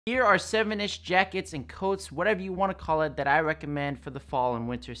Here are 7-ish jackets and coats, whatever you want to call it, that I recommend for the fall and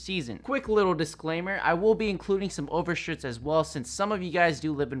winter season. Quick little disclaimer, I will be including some overshirts as well, since some of you guys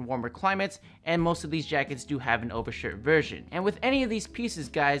do live in warmer climates and most of these jackets do have an overshirt version. And with any of these pieces,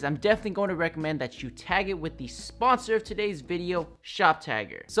 guys, I'm definitely going to recommend that you tag it with the sponsor of today's video,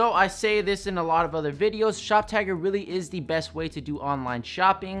 ShopTagger. So I say this in a lot of other videos, ShopTagger really is the best way to do online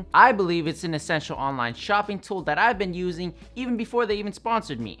shopping. I believe it's an essential online shopping tool that I've been using even before they even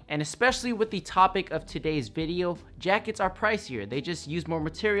sponsored me. And especially with the topic of today's video, jackets are pricier. They just use more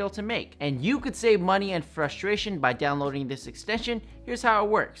material to make. And you could save money and frustration by downloading this extension. Here's how it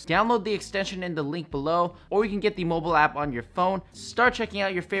works. Download the extension in the link below, or you can get the mobile app on your phone. Start checking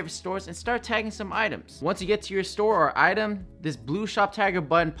out your favorite stores and start tagging some items. Once you get to your store or item, this blue Shop Tagger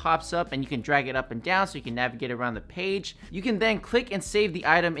button pops up and you can drag it up and down so you can navigate around the page. You can then click and save the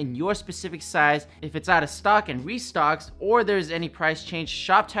item in your specific size. If it's out of stock and restocks, or there's any price change,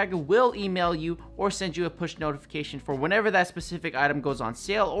 Shop Tagger will email you or send you a push notification for whenever that specific item goes on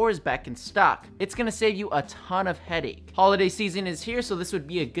sale or is back in stock. It's gonna save you a ton of headache. Holiday season is here, so this would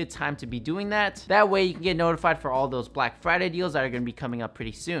be a good time to be doing that. That way you can get notified for all those Black Friday deals that are gonna be coming up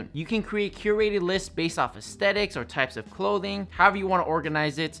pretty soon. You can create curated lists based off aesthetics or types of clothing, however you want to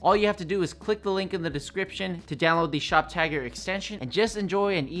organize it. All you have to do is click the link in the description to download the Shop Tagger extension and just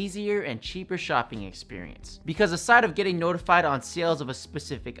enjoy an easier and cheaper shopping experience. Because aside of getting notified on sales of a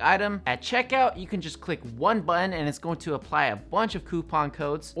specific item, at checkout you can just click one button and it's going to apply a bunch of coupon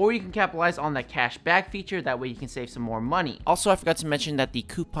codes, or you can capitalize on that cash back feature. That way you can save some more money. Also, I forgot to mention that the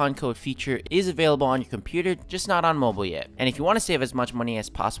coupon code feature is available on your computer, just not on mobile yet. And if you want to save as much money as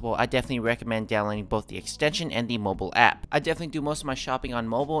possible, I definitely recommend downloading both the extension and the mobile app. I definitely do most of my shopping on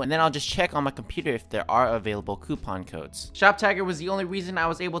mobile, and then I'll just check on my computer if there are available coupon codes. Shop Tagger was the only reason I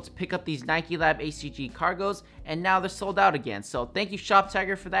was able to pick up these Nike Lab ACG cargos, and now they're sold out again. So thank you, Shop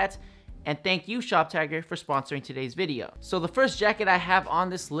Tagger, for that. And thank you, Shop Tagger, for sponsoring today's video. So the first jacket I have on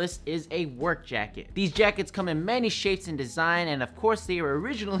this list is a work jacket. These jackets come in many shapes and design, and of course they were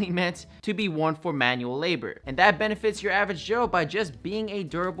originally meant to be worn for manual labor. And that benefits your average Joe by just being a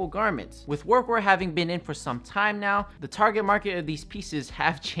durable garment. With workwear having been in for some time now, the target market of these pieces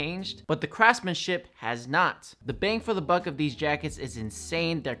have changed, but the craftsmanship has not. The bang for the buck of these jackets is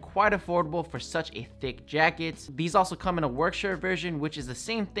insane. They're quite affordable for such a thick jacket. These also come in a work shirt version, which is the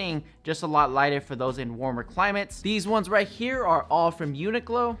same thing, just a lot lighter for those in warmer climates. These ones right here are all from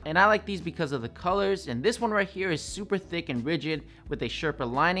Uniqlo, and I like these because of the colors. And this one right here is super thick and rigid with a Sherpa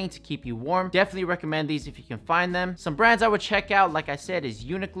lining to keep you warm. Definitely recommend these if you can find them. Some brands I would check out, like I said, is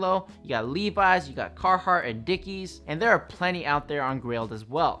Uniqlo. You got Levi's, you got Carhartt and Dickies, and there are plenty out there on Grailed as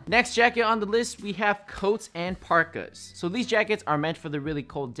well. Next jacket on the list, we have coats and parkas. So these jackets are meant for the really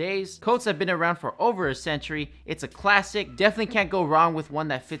cold days. Coats have been around for over a century. It's a classic. Definitely can't go wrong with one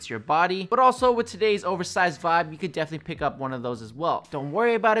that fits your body. But also with today's oversized vibe, you could definitely pick up one of those as well. Don't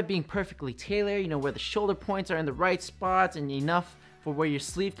worry about it being perfectly tailored, you know, where the shoulder points are in the right spots and enough for where your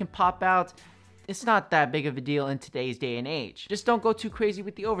sleeve can pop out. It's not that big of a deal in today's day and age. Just don't go too crazy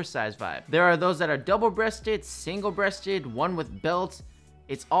with the oversized vibe. There are those that are double-breasted, single-breasted, one with belts.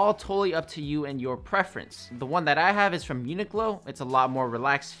 It's all totally up to you and your preference. The one that I have is from Uniqlo. It's a lot more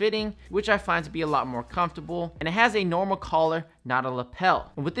relaxed fitting, which I find to be a lot more comfortable, and it has a normal collar, not a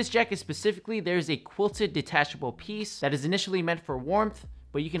lapel. And with this jacket specifically, there's a quilted detachable piece that is initially meant for warmth,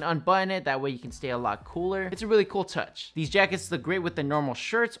 but you can unbutton it, that way you can stay a lot cooler. It's a really cool touch. These jackets look great with the normal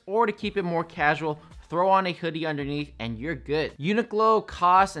shirts, or to keep it more casual, throw on a hoodie underneath and you're good. Uniqlo,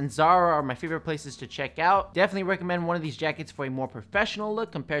 COS, and Zara are my favorite places to check out. Definitely recommend one of these jackets for a more professional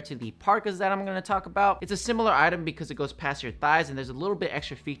look compared to the parkas that I'm gonna talk about. It's a similar item because it goes past your thighs and there's a little bit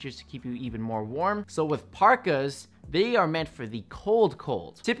extra features to keep you even more warm. So with parkas, they are meant for the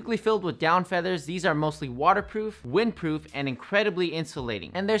cold. Typically filled with down feathers, these are mostly waterproof, windproof, and incredibly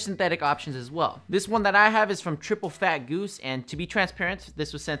insulating. And there's synthetic options as well. This one that I have is from Triple Fat Goose, and to be transparent,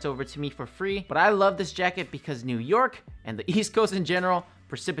 this was sent over to me for free. But I love this jacket because New York and the East Coast in general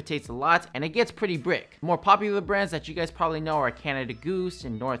precipitates a lot and it gets pretty brick. More popular brands that you guys probably know are Canada Goose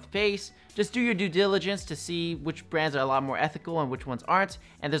and North Face. Just do your due diligence to see which brands are a lot more ethical and which ones aren't.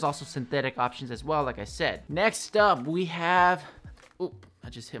 And there's also synthetic options as well, like I said. Next up, we have... Oop, I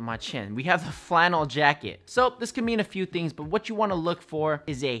just hit my chin. We have the flannel jacket. So this can mean a few things, but what you want to look for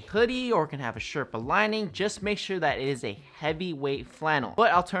is a hoodie, or it can have a Sherpa lining. Just make sure that it is a heavyweight flannel.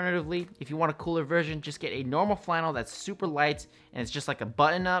 But alternatively, if you want a cooler version, just get a normal flannel that's super light and it's just like a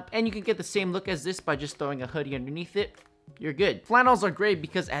button up. And you can get the same look as this by just throwing a hoodie underneath it. you're good. Flannels are great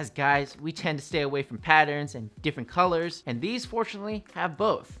because as guys, we tend to stay away from patterns and different colors, and these fortunately have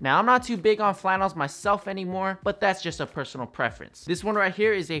both. Now, I'm not too big on flannels myself anymore, but that's just a personal preference. This one right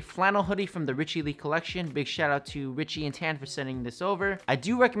here is a flannel hoodie from the Richie Lee collection. Big shout out to Richie and Tan for sending this over. I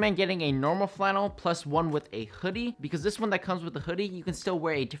do recommend getting a normal flannel plus one with a hoodie, because this one that comes with the hoodie, you can still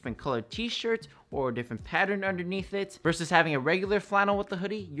wear a different colored t-shirt or a different pattern underneath it, versus having a regular flannel with the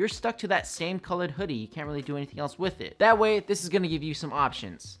hoodie. You're stuck to that same colored hoodie. You can't really do anything else with it. That way, this is going to give you some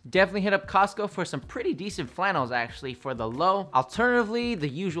options. Definitely hit up Costco for some pretty decent flannels actually for the low. Alternatively, the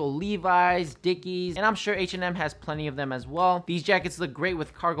usual Levi's, Dickies, and I'm sure H&M has plenty of them as well. These jackets look great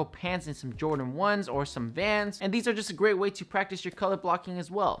with cargo pants and some Jordan 1s or some Vans, and these are just a great way to practice your color blocking as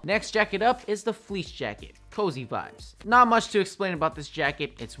well. Next jacket up is the fleece jacket. Cozy vibes. Not much to explain about this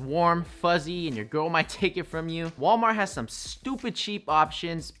jacket. It's warm, fuzzy, and your girl might take it from you. Walmart has some stupid cheap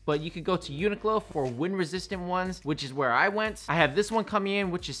options, but you could go to Uniqlo for wind resistant ones, which is where I went. I have this one coming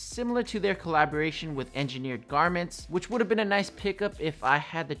in, which is similar to their collaboration with Engineered Garments, which would have been a nice pickup if I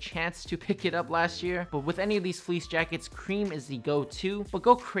had the chance to pick it up last year. But with any of these fleece jackets, cream is the go-to, but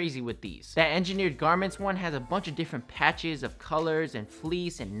go crazy with these. That Engineered Garments one has a bunch of different patches of colors and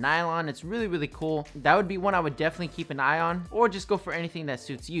fleece and nylon. It's really, really cool. That would be one I would definitely keep an eye on, or just go for anything that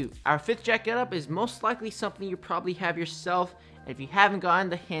suits you. Our fifth jacket up is most likely something you probably have yourself, and if you haven't gotten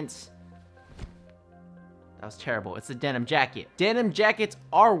the hints, that was terrible. It's a denim jacket. Denim jackets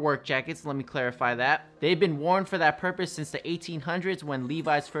are work jackets, let me clarify that. They've been worn for that purpose since the 1800s when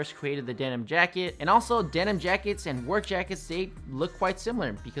Levi's first created the denim jacket. And also, denim jackets and work jackets, they look quite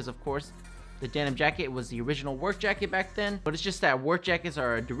similar because, of course, the denim jacket was the original work jacket back then, but it's just that work jackets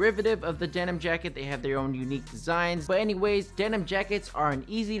are a derivative of the denim jacket. They have their own unique designs. But anyways, denim jackets are an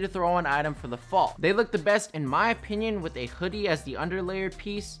easy to throw on item for the fall. They look the best in my opinion with a hoodie as the underlayer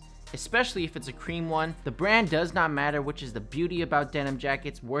piece, especially if it's a cream one. The brand does not matter, which is the beauty about denim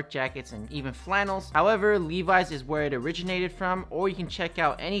jackets, work jackets, and even flannels. However, Levi's is where it originated from, or you can check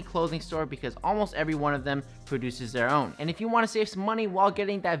out any clothing store because almost every one of them produces their own. And if you want to save some money while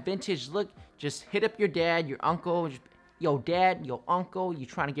getting that vintage look, just hit up your dad, your uncle, yo dad, yo uncle, you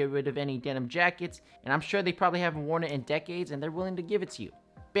trying to get rid of any denim jackets, and I'm sure they probably haven't worn it in decades and they're willing to give it to you.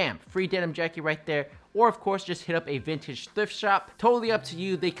 Bam, free denim jacket right there. Or of course, just hit up a vintage thrift shop. Totally up to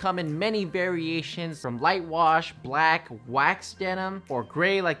you. They come in many variations from light wash, black, wax denim, or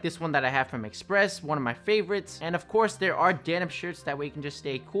gray like this one that I have from Express, one of my favorites. And of course, there are denim shirts, that way you can just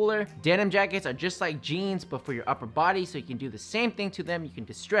stay cooler. Denim jackets are just like jeans, but for your upper body, so you can do the same thing to them. You can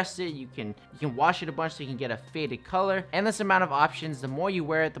distress it, you can wash it a bunch so you can get a faded color. Endless amount of options. The more you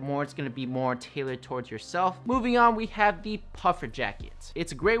wear it, the more it's gonna be more tailored towards yourself. Moving on, we have the puffer jacket.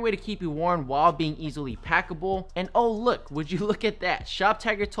 It's a great way to keep you warm while being easily packable. And oh look, would you look at that, Shop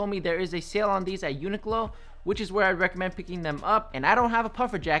Tiger told me there is a sale on these at Uniqlo, which is where I'd recommend picking them up. And I don't have a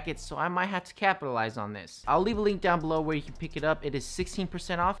puffer jacket, so I might have to capitalize on this. I'll leave a link down below where you can pick it up. It is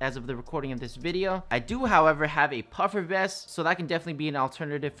 16% off as of the recording of this video. I do, however, have a puffer vest, so that can definitely be an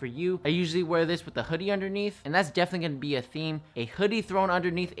alternative for you. I usually wear this with a hoodie underneath, and that's definitely going to be a theme. A hoodie thrown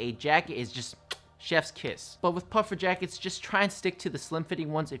underneath a jacket is just chef's kiss. But with puffer jackets, just try and stick to the slim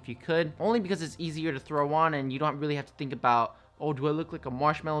fitting ones if you could, only because it's easier to throw on and you don't really have to think about, oh, do I look like a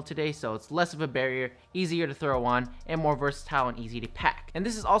marshmallow today? So it's less of a barrier, easier to throw on, and more versatile and easy to pack. And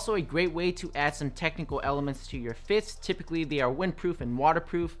this is also a great way to add some technical elements to your fits. Typically they are windproof and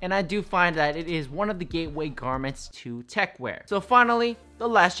waterproof, and I do find that it is one of the gateway garments to tech wear. So finally, the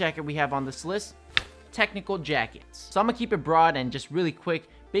last jacket we have on this list, technical jackets. So I'm gonna keep it broad and just really quick.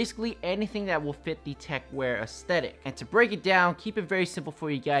 Basically anything that will fit the tech wear aesthetic. And to break it down, keep it very simple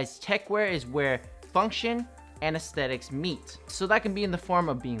for you guys. Tech wear is where function and aesthetics meet. So that can be in the form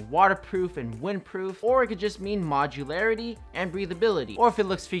of being waterproof and windproof, or it could just mean modularity and breathability. Or if it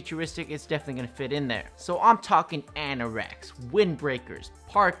looks futuristic, it's definitely gonna fit in there. So I'm talking anoraks, windbreakers,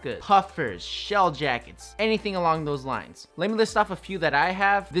 parkas, puffers, shell jackets, anything along those lines. Let me list off a few that I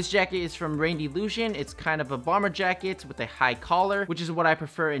have. This jacket is from Rain Delusion. It's kind of a bomber jacket with a high collar, which is what I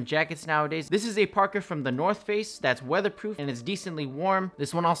prefer in jackets nowadays. This is a parka from the North Face that's weatherproof and it's decently warm.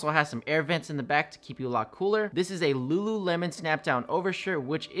 This one also has some air vents in the back to keep you a lot cooler. This is a Lululemon snap down overshirt,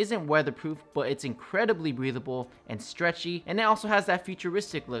 which isn't weatherproof, but it's incredibly breathable and stretchy, and it also has that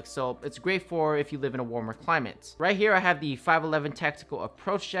futuristic look, so it's great for if you live in a warmer climate. Right here I have the 511 Tactical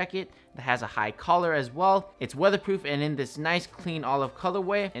Approach jacket. that has a high collar as well. It's weatherproof and in this nice clean olive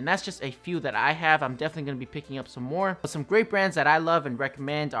colorway, and that's just a few that I have. I'm definitely going to be picking up some more. But some great brands that I love and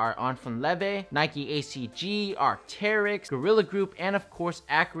recommend are Enfant Leve, Nike ACG, Arc'teryx, Gorilla Group, and of course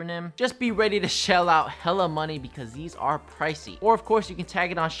Acronym. Just be ready to shell out hella money because these are pricey. Or of course you can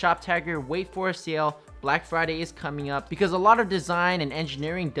tag it on Shop Tagger, wait for a sale. Black Friday is coming up because a lot of design and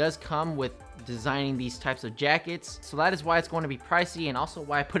engineering does come with designing these types of jackets, so that is why it's going to be pricey, and also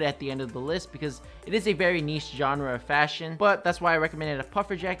why I put it at the end of the list, because it is a very niche genre of fashion. But that's why I recommended a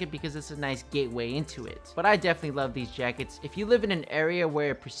puffer jacket, because it's a nice gateway into it. But I definitely love these jackets. If you live in an area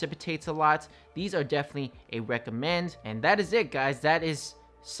where it precipitates a lot, these are definitely a recommend. And that is it, guys. That is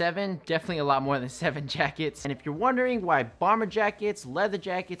 7, definitely a lot more than 7 jackets. And if you're wondering why bomber jackets, leather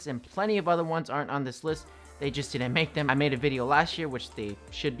jackets, and plenty of other ones aren't on this list, they just didn't make them. I made a video last year, which they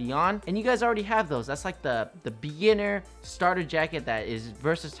should be on, and you guys already have those. That's like the beginner starter jacket that is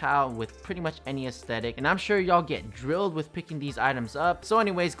versatile with pretty much any aesthetic, and I'm sure y'all get drilled with picking these items up. So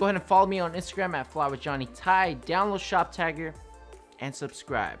anyways, go ahead and follow me on Instagram at FlyWithJohnnyTy, download Shop Tagger, and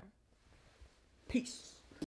subscribe. Peace.